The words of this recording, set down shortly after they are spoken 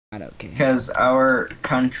Not okay. Because our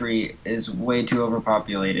country is way too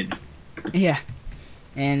overpopulated. Yeah.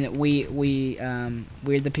 And we're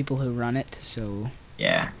the people who run it, so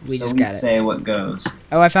Yeah. we So just we got it. say what goes.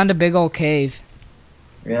 Oh, I found a big old cave.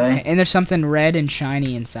 Really? And there's something red and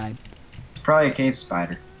shiny inside. It's probably a cave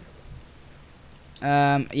spider.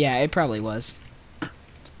 Yeah, it probably was.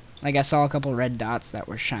 Like, I saw a couple red dots that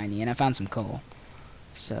were shiny, and I found some coal.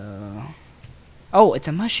 So... Oh, it's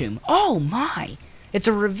a mushroom. Oh, my! It's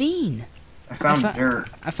a ravine! I found dirt.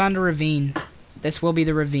 I found a ravine. This will be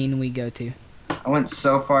the ravine we go to. I went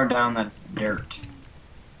so far down that it's dirt.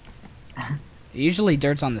 Usually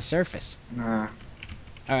dirt's on the surface. Nah.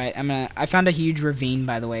 Alright, I found a huge ravine,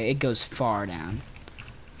 by the way. It goes far down.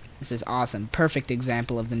 This is awesome. Perfect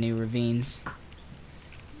example of the new ravines.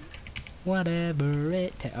 Whatever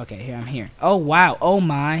it okay, here, I'm here. Oh, wow. Oh,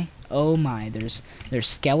 my. Oh, my. There's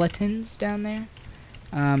skeletons down there.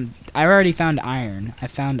 I already found iron. I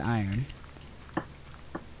found iron.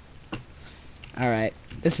 Alright.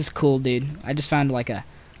 This is cool, dude. I just found, like,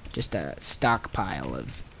 just a stockpile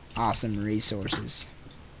of awesome resources.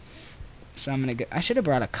 So I'm gonna go. I should have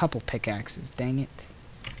brought a couple pickaxes, dang it.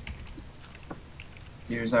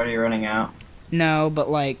 So yours already running out? No, but,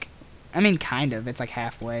 like, I mean, kind of. It's, like,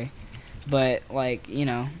 halfway. But, like, you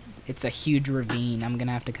know, it's a huge ravine. I'm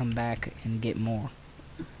gonna have to come back and get more.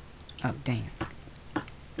 Oh, damn.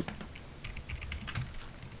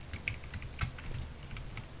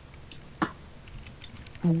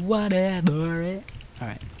 Whatever it.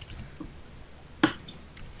 Alright.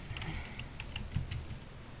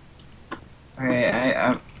 Okay,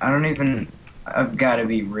 I don't even... I've got to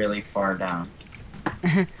be really far down.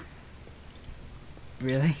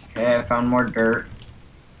 Really? Okay, I found more dirt.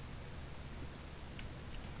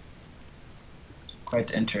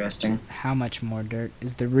 Quite interesting. How much more dirt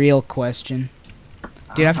is the real question.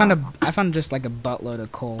 Dude, I found just like a buttload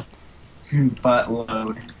of coal.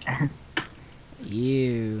 Buttload.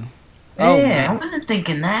 Ew. Hey, I wasn't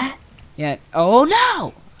thinking that. Yeah. Oh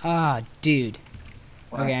no! Ah, dude.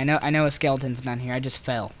 What? Okay, I know a skeleton's down here. I just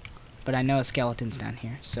fell, but I know a skeleton's down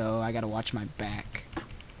here, so I gotta watch my back.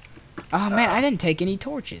 Oh man, I didn't take any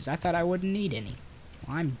torches. I thought I wouldn't need any.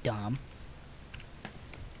 Well, I'm dumb.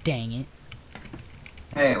 Dang it.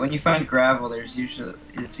 Hey, when you find gravel, there's usually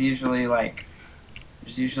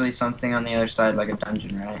something on the other side, like a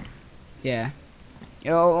dungeon, right? Yeah.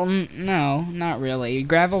 Oh no, not really.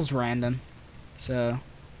 Gravel's random, so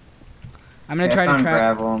I'm gonna try I found to track.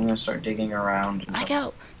 gravel. I'm gonna start digging around. I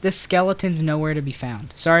go. This skeleton's nowhere to be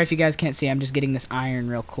found. Sorry if you guys can't see. I'm just getting this iron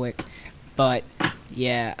real quick. But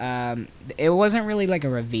yeah, it wasn't really like a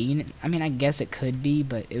ravine. I mean, I guess it could be,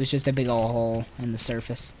 but it was just a big old hole in the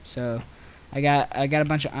surface. So I got a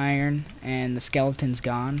bunch of iron, and the skeleton's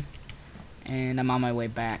gone, and I'm on my way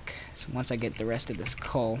back. So once I get the rest of this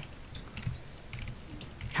coal.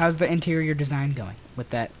 How's the interior design going with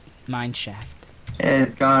that mine shaft?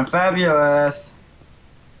 It's gone fabulous.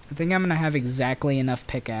 I think I'm gonna have exactly enough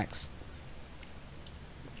pickaxe.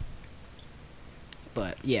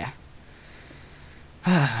 But yeah.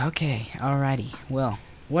 Okay, alrighty. Well,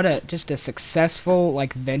 what just a successful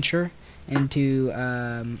like venture into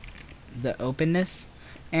the openness.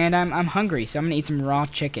 And I'm hungry, so I'm gonna eat some raw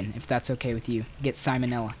chicken if that's okay with you. Get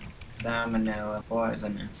salmonella. Salmonella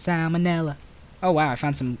poison. Salmonella. Oh wow, I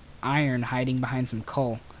found some iron hiding behind some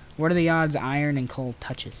coal. What are the odds iron and coal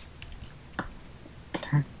touches?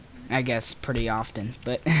 I guess pretty often,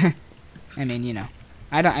 but I mean, you know,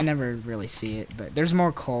 I never really see it. But there's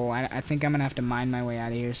more coal. I think I'm gonna have to mine my way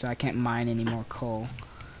out of here, so I can't mine any more coal,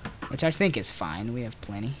 which I think is fine. We have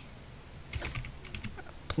plenty,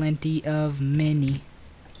 plenty of many.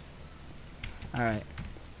 All right,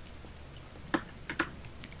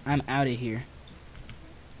 I'm out of here.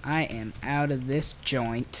 I am out of this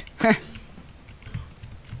joint.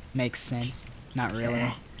 Makes sense. Not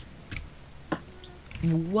really.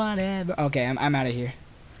 Whatever. Okay, I'm out of here.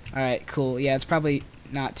 Alright, cool. Yeah, it's probably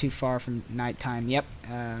not too far from nighttime. Yep.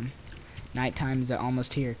 Nighttime's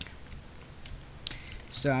almost here.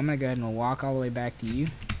 So I'm gonna go ahead and walk all the way back to you.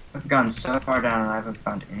 I've gone so far down and I haven't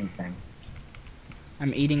found anything.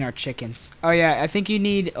 I'm eating our chickens. Oh yeah, I think you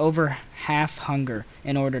need over half hunger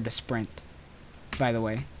in order to sprint. By the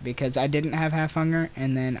way, because I didn't have half hunger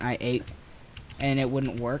and then I ate and it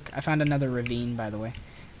wouldn't work. I found another ravine, by the way.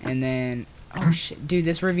 And then oh shit, dude,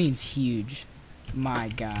 this ravine's huge. My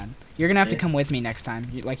god. You're gonna have to come with me next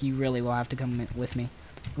time. You really will have to come with me.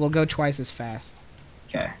 We'll go twice as fast.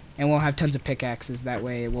 Okay. And we'll have tons of pickaxes, that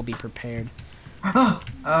way we'll be prepared. Oh,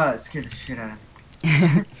 that scared the shit out of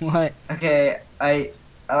me. What? Okay, I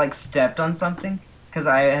like stepped on something because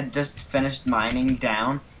I had just finished mining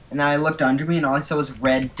down, And then I looked under me, and all I saw was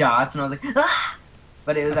red dots, and I was like, ah!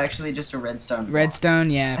 But it was actually just a redstone block.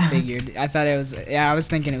 Redstone, yeah, figured. I thought it was. Yeah, I was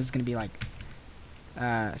thinking it was gonna be like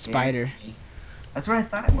spider. That's what I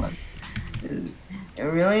thought it was. It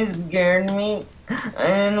really scared me. I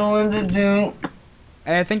didn't know what to do.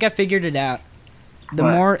 I think I figured it out.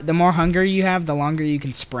 What? The more hunger you have, the longer you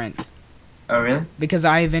can sprint. Oh, really? Because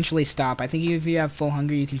I eventually stop. I think if you have full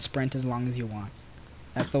hunger, you can sprint as long as you want.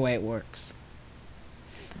 That's the way it works.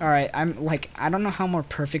 Alright, I'm like, I don't know how more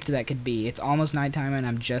perfect that could be. It's almost nighttime and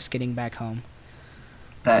I'm just getting back home.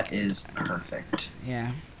 That is perfect.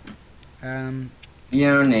 Yeah.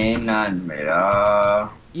 You need not made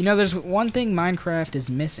You know, there's one thing Minecraft is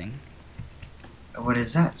missing. What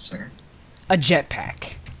is that, sir? A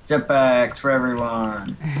jetpack. Jetpacks for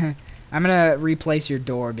everyone. I'm gonna replace your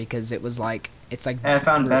door because it was like, it's like... Hey, I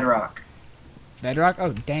found bedrock. Bedrock?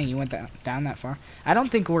 Oh, dang, you went down that far. I don't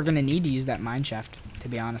think we're gonna need to use that mine shaft, to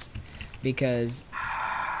be honest. Because...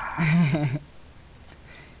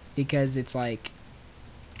 because it's like...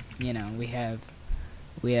 You know, we have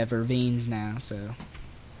ravines now, so...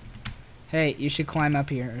 Hey, you should climb up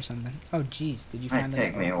here or something. Oh, jeez, did you find Might that?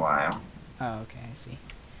 take me a while. Oh, okay, I see.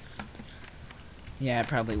 Yeah, it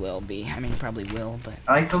probably will be. I mean, probably will, but...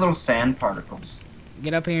 I like the little sand particles.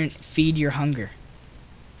 Get up here and feed your hunger.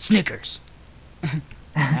 Snickers!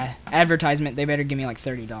 Advertisement, they better give me like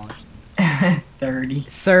 $30. 30.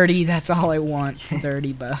 30, that's all I want.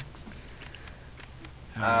 30 bucks.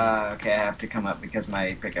 Okay, I have to come up because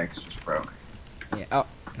my pickaxe just broke. Yeah, oh,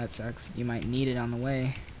 that sucks. You might need it on the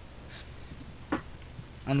way.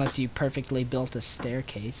 Unless you perfectly built a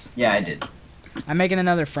staircase. Yeah, I did. I'm making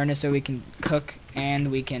another furnace so we can cook and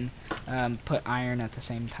we can put iron at the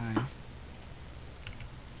same time.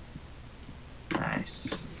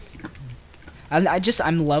 Nice.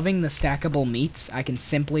 I'm loving the stackable meats. I can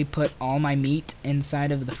simply put all my meat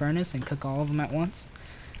inside of the furnace and cook all of them at once.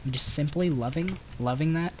 I'm just simply loving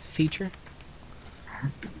that feature.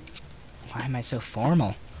 Why am I so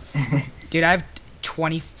formal? Dude, I have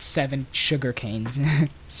 27 sugar canes.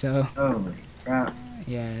 So, Holy crap.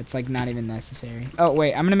 yeah, it's like not even necessary. Oh,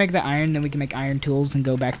 wait, I'm gonna make the iron, then we can make iron tools and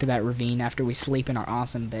go back to that ravine after we sleep in our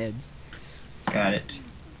awesome beds. Got it.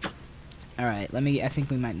 Alright, I think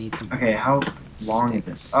we might need some... Okay, how long is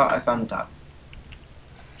sticks. this? Oh, I found the top.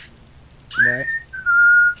 What?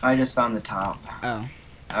 I just found the top. Oh.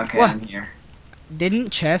 Okay, What? I'm here. Didn't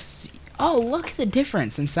chests... Oh, look at the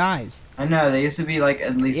difference in size. I know, they used to be like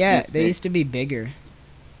at least Yeah, this they big. used to be bigger.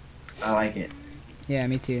 I like it. Yeah,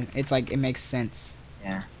 me too. It's like, it makes sense.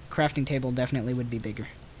 Yeah. Crafting table definitely would be bigger.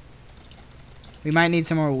 We might need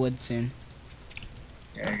some more wood soon.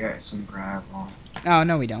 Yeah, I got some gravel. Oh,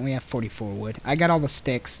 no we don't. We have 44 wood. I got all the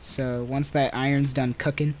sticks, so once that iron's done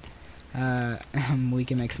cooking, we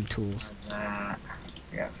can make some tools. That.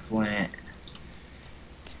 I got flint.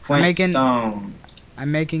 Flint stone.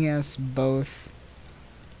 I'm making us both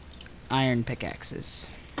iron pickaxes.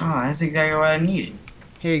 Oh, that's exactly what I needed.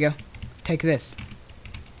 Here you go. Take this.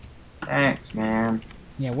 Thanks, man.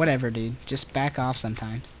 Yeah, whatever, dude. Just back off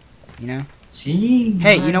sometimes. You know? Gee.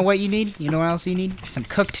 Hey, you know what you need? You know what else you need? Some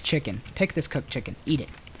cooked chicken. Take this cooked chicken. Eat it.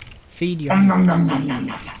 Feed your...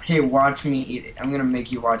 Hey, watch me eat it. I'm gonna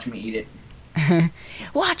make you watch me eat it.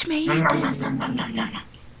 Watch me eat this.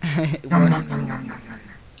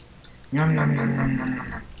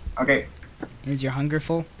 Okay. Is your hunger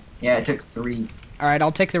full? Yeah, it took 3. Alright,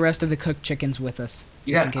 I'll take the rest of the cooked chickens with us.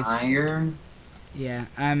 You just got in case. iron? Yeah,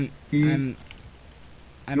 I'm You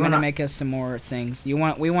gonna wanna- make us some more things. We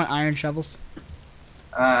want iron shovels?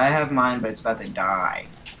 I have mine, but it's about to die.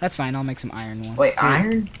 That's fine, I'll make some iron ones. Wait, Here-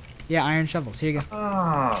 iron? Yeah, iron shovels. Here you go.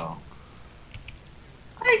 Oh.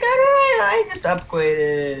 I just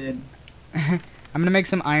upgraded. I'm gonna make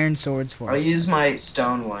some iron swords for I'll us. use my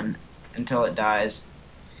stone one until it dies.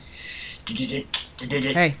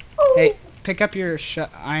 Hey, hey, pick up your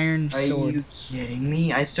iron Are sword. you kidding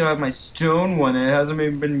me? I still have my stone one and it hasn't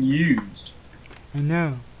even been used. I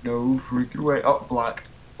know. No freaking way. Oh, block.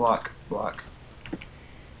 Block. Block.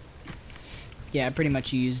 Yeah, I pretty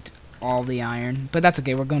much used all the iron, but that's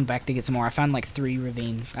okay. We're going back to get some more. I found like 3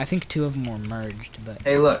 ravines. I think 2 of them were merged, but...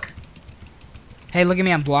 Hey, look. Hey, look at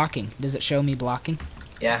me, I'm blocking. Does it show me blocking?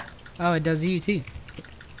 Yeah. Oh, it does you too.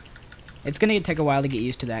 It's gonna take a while to get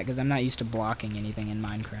used to that, because I'm not used to blocking anything in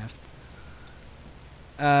Minecraft.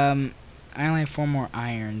 I only have 4 more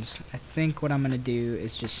irons. I think what I'm gonna do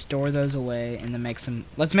is just store those away, and then make some...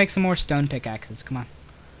 Let's make some more stone pickaxes, come on.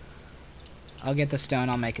 I'll get the stone,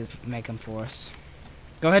 I'll make them for us.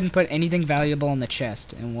 Go ahead and put anything valuable in the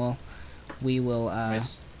chest, and we will,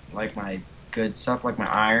 Like my good stuff, like my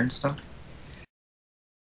iron stuff.